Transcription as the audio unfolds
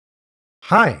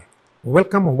Hi,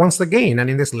 welcome once again, and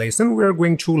in this lesson we are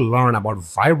going to learn about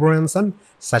vibrance and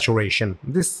saturation.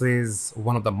 This is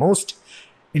one of the most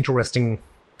interesting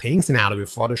things in Adobe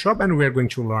Photoshop, and we are going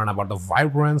to learn about the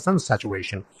vibrance and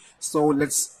saturation. So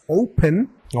let's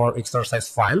open our exercise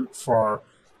file for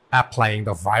applying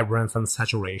the vibrance and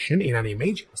saturation in an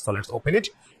image. So let's open it.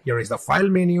 Here is the file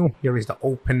menu, here is the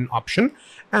open option,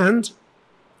 and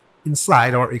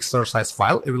inside our exercise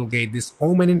file, you will get this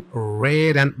omen in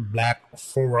red and black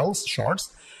florals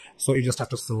shots. So you just have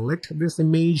to select this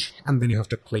image and then you have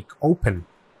to click open.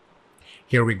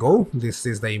 Here we go. This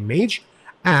is the image,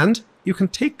 and you can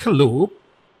take a look.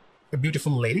 A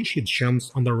beautiful lady, she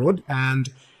jumps on the road,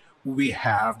 and we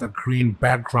have the green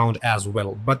background as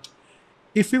well. But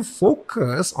if you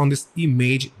focus on this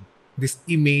image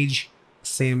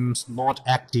seems not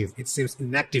active. It seems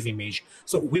inactive image.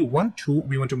 So we want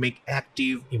to make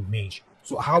active image.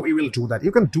 So how you will do that?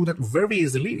 You can do that very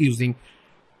easily using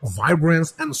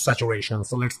vibrance and saturation.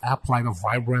 So let's apply the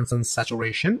vibrance and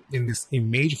saturation in this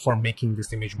image for making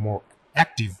this image more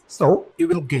active. So you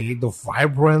will get the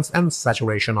vibrance and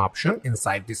saturation option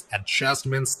inside this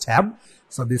adjustments tab.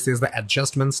 So this is the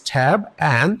adjustments tab,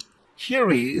 and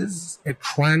here is a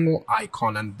triangle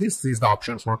icon, and this is the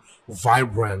option for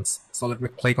vibrance. So let me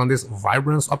click on this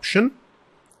vibrance option.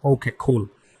 Okay, cool.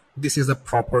 This is the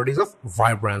properties of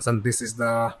vibrance, and this is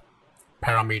the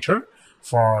parameter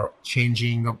for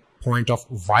changing the point of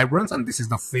vibrance, and this is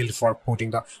the field for putting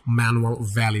the manual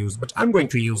values. But I'm going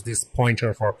to use this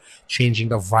pointer for changing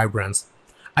the vibrance.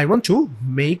 I want to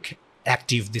make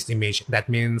active this image. That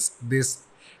means this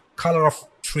color of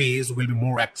trees will be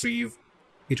more active.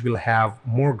 It will have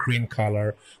more green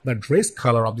color, the dress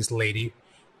color of this lady.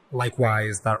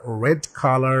 Likewise, the red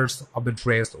colors of the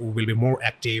dress will be more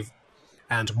active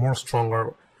and more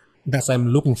stronger. That's what I'm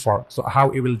looking for. So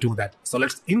how you will do that? So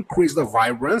let's increase the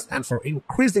vibrance, and for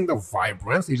increasing the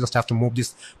vibrance, you just have to move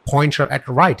this pointer at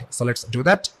right. So let's do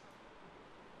that.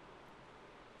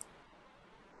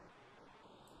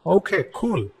 Okay,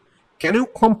 cool. Can you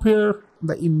compare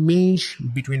the image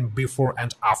between before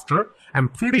and after? I'm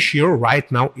pretty sure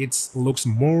right now it looks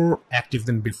more active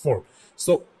than before.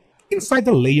 So inside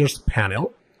the layers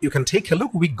panel, you can take a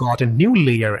look. We got a new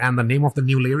layer, and the name of the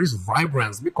new layer is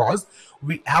vibrance, because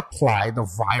we apply the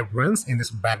vibrance in this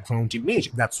background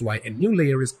image. That's why a new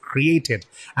layer is created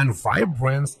and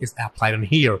vibrance is applied on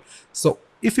here. So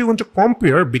if you want to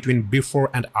compare between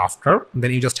before and after,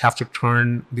 then you just have to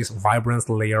turn this vibrance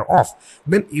layer off.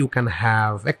 Then you can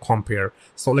have a compare.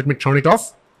 So let me turn it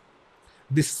off.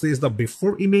 This is the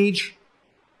before image,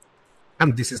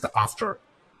 and this is the after.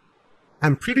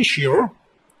 I'm pretty sure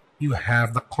you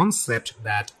have the concept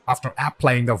that after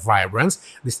applying the vibrance,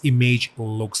 this image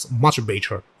looks much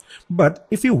better. But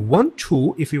if you want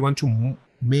to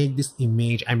make this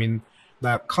image, I mean,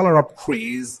 the color of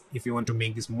trees, if you want to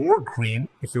make this more green,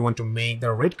 if you want to make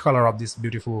the red color of this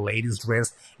beautiful lady's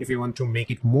dress, if you want to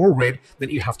make it more red, then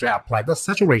you have to apply the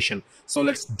saturation. So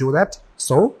let's do that.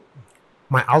 So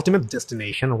my ultimate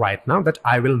destination right now, that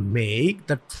I will make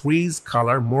the trees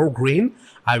color more green,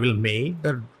 I will make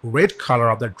the red color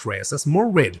of the dresses more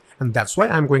red, and that's why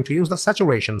I'm going to use the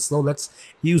saturation. So let's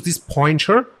use this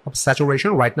pointer of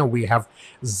saturation. Right now we have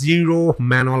 0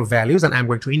 manual values, and I'm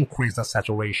going to increase the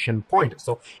saturation point.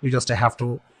 So you just have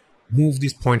to move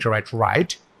this pointer at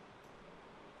right.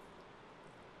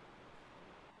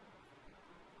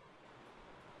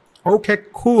 Okay,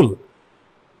 cool.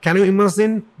 Can you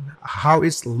imagine how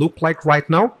it looks like right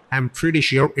now? I'm pretty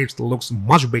sure it looks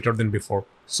much better than before.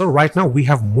 So right now we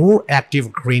have more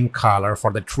active green color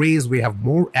for the trees. We have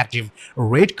more active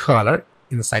red color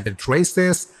inside the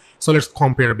dresses. So let's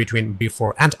compare between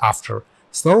before and after.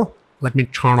 So let me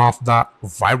turn off the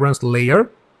vibrance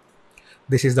layer.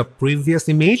 This is the previous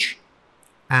image.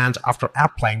 And after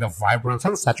applying the vibrance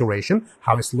and saturation,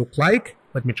 how it looks like.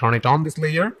 Let me turn it on, this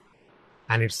layer.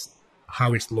 And it's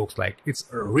how it looks like. It's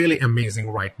really amazing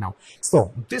right now.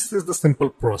 So this is the simple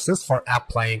process for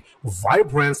applying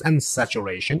vibrance and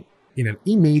saturation in an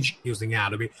image using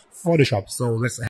Adobe Photoshop. So let's